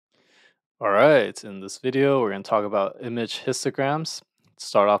All right, in this video, we're going to talk about image histograms.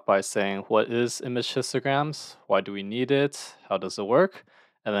 Start off by saying what is image histograms, why do we need it, how does it work,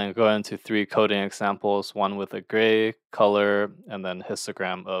 and then go into three coding examples, one with a gray color, and then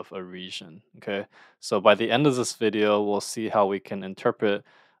histogram of a region. Okay, so by the end of this video, we'll see how we can interpret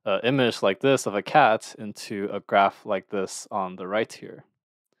an image like this of a cat into a graph like this on the right here.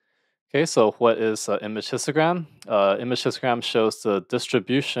 Okay, so what is image histogram? Image histogram shows the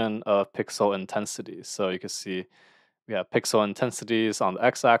distribution of pixel intensities. So you can see we have pixel intensities on the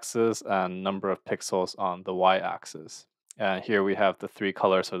x-axis and number of pixels on the y-axis. And here we have the three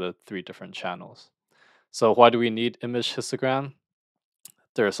colors of the three different channels. So why do we need image histogram?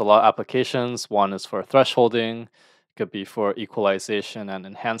 There's a lot of applications. One is for thresholding, could be for equalization and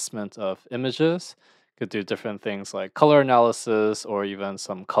enhancement of images. Could do different things like color analysis or even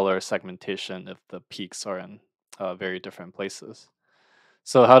some color segmentation if the peaks are in very different places.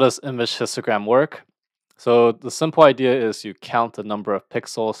 So how does image histogram work? So the simple idea is you count the number of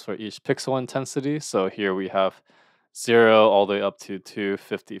pixels for each pixel intensity. So here we have 0 all the way up to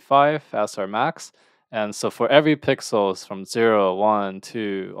 255 as our max. And so for every pixels from 0, 1,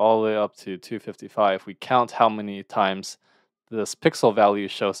 2, all the way up to 255, we count how many times this pixel value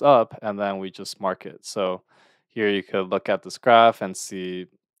shows up, and then we just mark it. So here you could look at this graph and see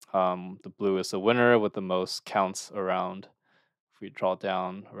the blue is the winner with the most counts around. If we draw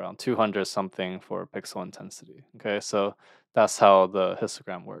down around 200 something for pixel intensity. Okay, so that's how the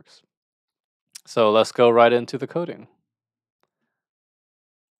histogram works. So let's go right into the coding.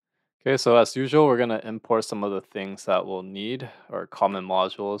 Okay, so as usual, we're going to import some of the things that we'll need, our common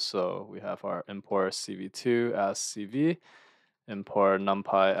modules. So we have our import cv2 as cv, import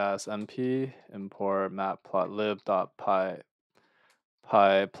numpy as np, import matplotlib.py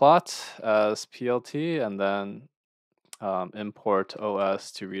plot as plt, and then import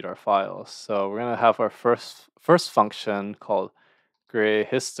os to read our files. So we're going to have our first function called gray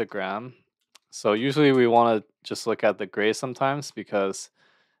histogram. So usually we want to just look at the gray sometimes because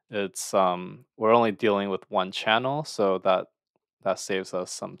it's we're only dealing with one channel, so that saves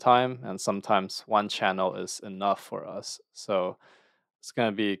us some time, and sometimes one channel is enough for us. So it's going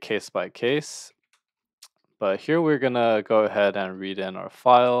to be case by case. But here we're going to go ahead and read in our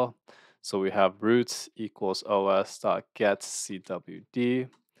file. So we have root equals os.getCwd,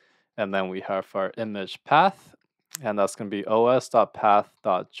 and then we have our image path, and that's going to be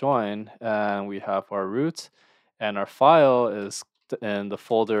os.path.join, and we have our root, and our file is in the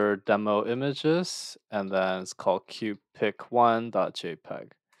folder demo images, and then it's called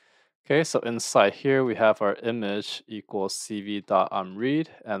cubepic1.jpg. Okay, so inside here we have our image equals cv.umread,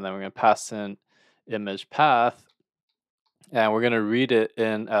 and then we're going to pass in image path, and we're going to read it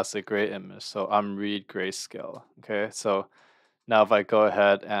in as a gray image, so umread grayscale. Okay, so now if I go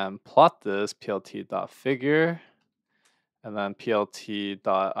ahead and plot this plt.figure, and then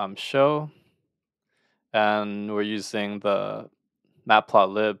plt.show, and we're using the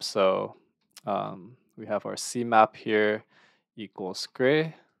matplotlib, so we have our cmap here equals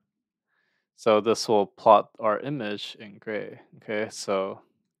gray. So this will plot our image in gray. Okay, so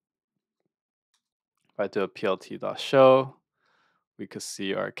if I do a plt.show, we could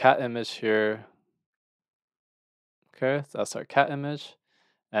see our cat image here. Okay, so that's our cat image.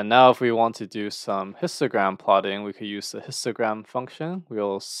 And now if we want to do some histogram plotting, we could use the histogram function.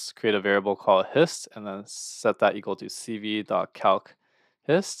 We'll create a variable called hist and then set that equal to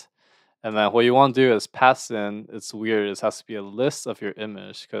cv.calc_hist. And then what you want to do is pass in, it's weird, it has to be a list of your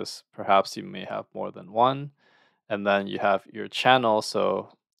image because perhaps you may have more than one. And then you have your channel.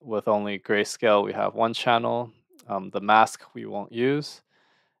 So with only grayscale, we have one channel. The mask we won't use.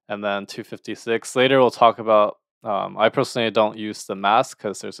 And then 256. Later we'll talk about, I personally don't use the mask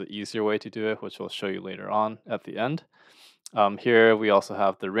because there's an easier way to do it, which we'll show you later on at the end. Here we also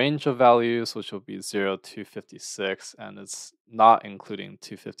have the range of values, which will be 0 to 56, and it's not including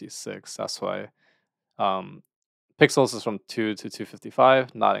 256. That's why pixels is from 2 to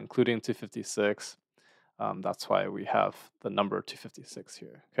 255, not including 256. That's why we have the number 256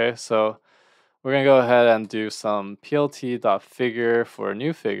 here. Okay, so we're going to go ahead and do some plt.figure for a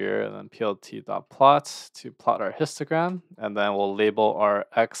new figure, and then plt.plot to plot our histogram, and then we'll label our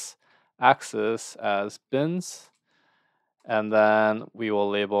x-axis as bins, and then we will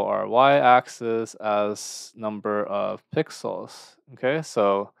label our y-axis as number of pixels. Okay,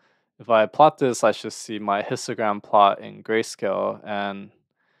 so if I plot this, I should see my histogram plot in grayscale, and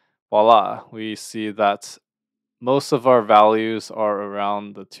voila, we see that most of our values are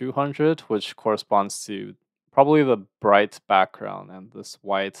around the 200, which corresponds to probably the bright background, and this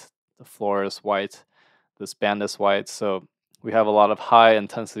white, the floor is white, this band is white. So we have a lot of high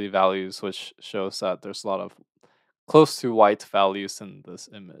intensity values, which shows that there's a lot of close to white values in this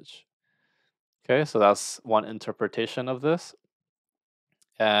image. Okay, so that's one interpretation of this.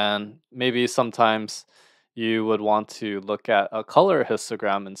 And maybe sometimes you would want to look at a color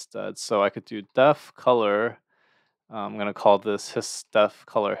histogram instead. So I could do def color. I'm going to call this def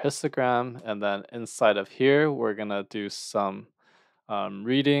color histogram. And then inside of here, we're going to do some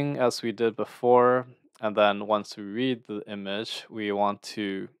reading as we did before. And then once we read the image, we want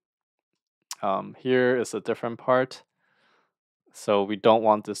to, here is a different part. So we don't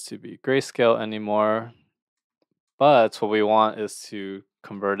want this to be grayscale anymore. But what we want is to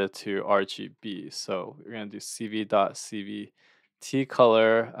convert it to RGB. So we're going to do cv.cvt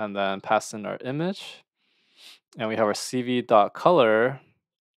color and then pass in our image. And we have our cv.color.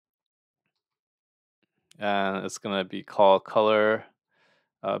 And it's going to be called color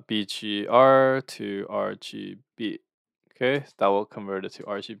BGR to RGB. Okay, that will convert it to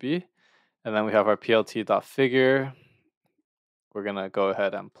RGB. And then we have our plt.figure. We're going to go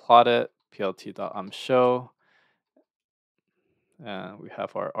ahead and plot it, plt.show. And we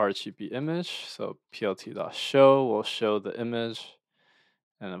have our RGB image. So plt.show will show the image.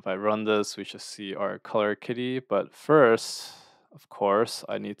 And if I run this, we should see our color kitty. But first, of course,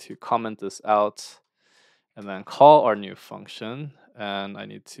 I need to comment this out and then call our new function. And I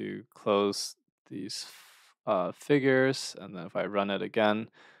need to close these figures. And then if I run it again,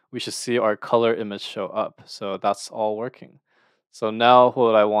 we should see our color image show up. So that's all working. So now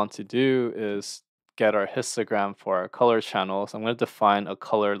what I want to do is get our histogram for our color channels. I'm going to define a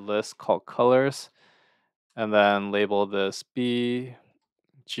color list called colors and then label this B,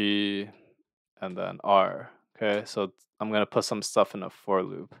 G, and then R. Okay, so I'm going to put some stuff in a for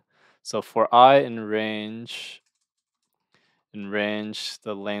loop. So for I in range,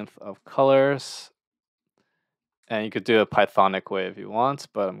 the length of colors, and you could do a Pythonic way if you want,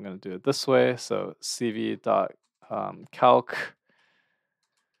 but I'm going to do it this way. So cv.calc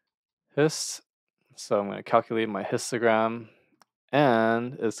hist. So I'm going to calculate my histogram,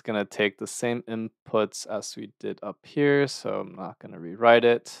 and it's going to take the same inputs as we did up here. So I'm not going to rewrite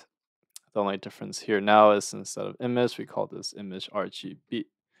it. The only difference here now is instead of image, we call this image RGB.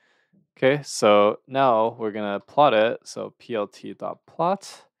 Okay, so now we're going to plot it. So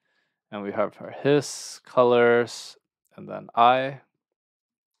plt.plot, and we have our his, colors, and then I.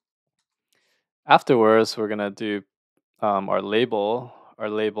 Afterwards, we're going to do our label. Our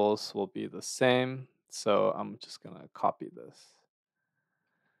labels will be the same. So I'm just going to copy this.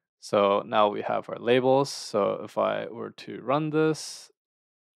 So now we have our labels. So if I were to run this,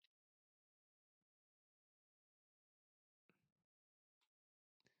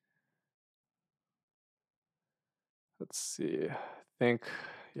 let's see, I think,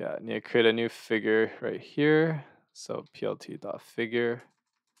 yeah, I need to create a new figure right here. So plt.figure.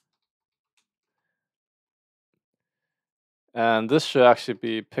 And this should actually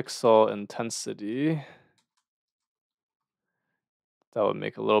be pixel intensity. That would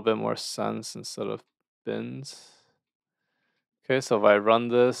make a little bit more sense instead of bins. Okay, so if I run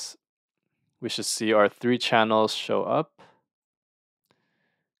this, we should see our 3 channels show up.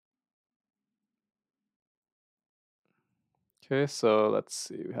 Okay, so let's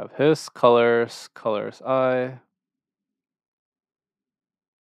see, we have his, colors, colors I.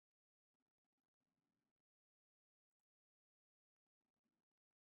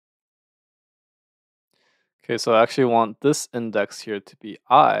 Okay, so I actually want this index here to be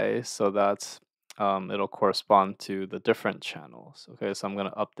I so that it'll correspond to the different channels. Okay, so I'm going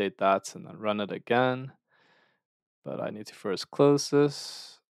to update that and then run it again. But I need to first close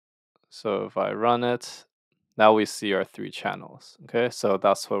this. So if I run it, now we see our 3 channels. Okay, so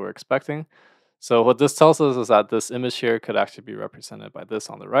that's what we're expecting. So what this tells us is that this image here could actually be represented by this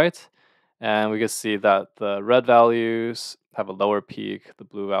on the right. And we can see that the red values have a lower peak, the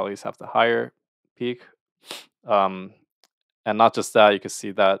blue values have the higher peak. And not just that, you can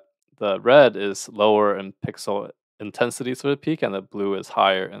see that the red is lower in pixel intensities for the peak, and the blue is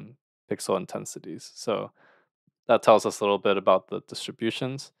higher in pixel intensities. So that tells us a little bit about the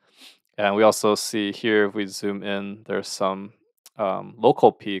distributions. And we also see here, if we zoom in, there's some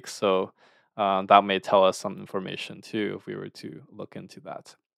local peaks. So that may tell us some information too, if we were to look into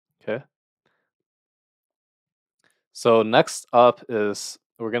that. Okay. So next up is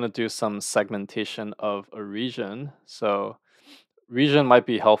we're going to do some segmentation of a region. So region might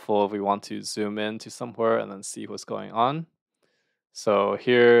be helpful if we want to zoom in to somewhere and then see what's going on. So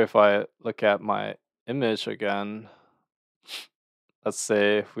here, if I look at my image again, let's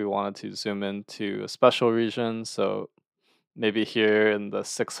say if we wanted to zoom into a special region, so maybe here in the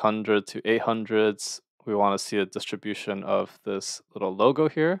 600 to 800s we want to see a distribution of this little logo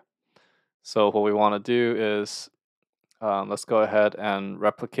here. So what we want to do is let's go ahead and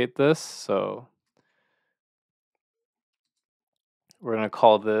replicate this. So we're going to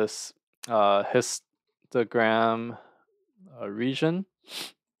call this histogram region.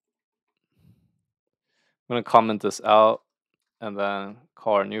 I'm going to comment this out and then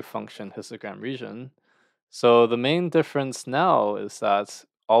call our new function histogram region. So the main difference now is that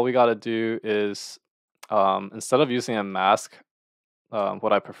all we got to do is instead of using a mask,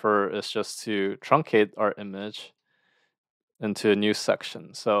 what I prefer is just to truncate our image into a new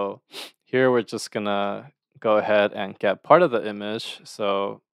section. So here we're just gonna go ahead and get part of the image.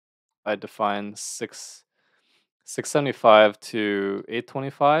 So I define 675 to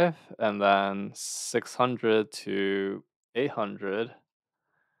 825 and then 600 to 800.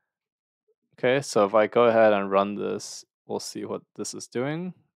 Okay, so if I go ahead and run this, we'll see what this is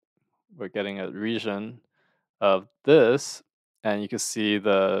doing. We're getting a region of this, and you can see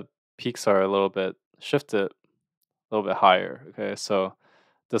the peaks are a little bit shifted, a little bit higher. Okay, so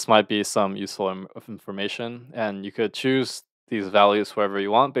this might be some useful of information, and you could choose these values wherever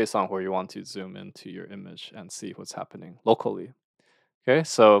you want based on where you want to zoom into your image and see what's happening locally. Okay,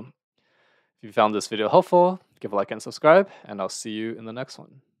 so if you found this video helpful, give a like and subscribe, and I'll see you in the next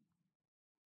one.